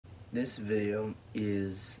This video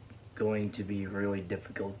is going to be really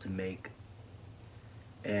difficult to make,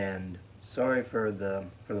 and sorry for the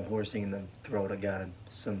hoarsening in the throat. I got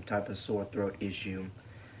some type of sore throat issue,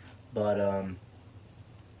 but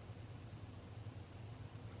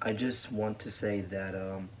I just want to say that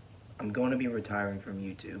I'm going to be retiring from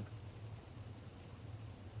YouTube.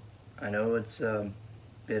 I know it's a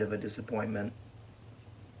bit of a disappointment.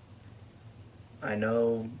 I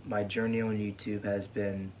know my journey on YouTube has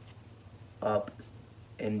been up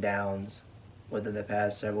and downs within the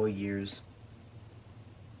past several years,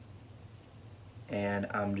 and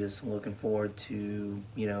I'm just looking forward to,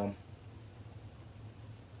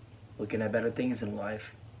 looking at better things in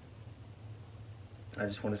life. I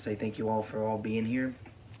just want to say thank you all for all being here,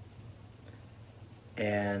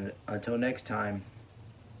 and until next time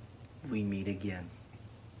we meet again,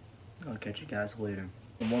 I'll catch you guys later.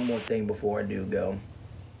 And one more thing before I do go.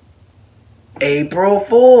 April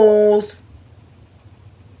Fools!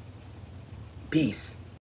 Peace.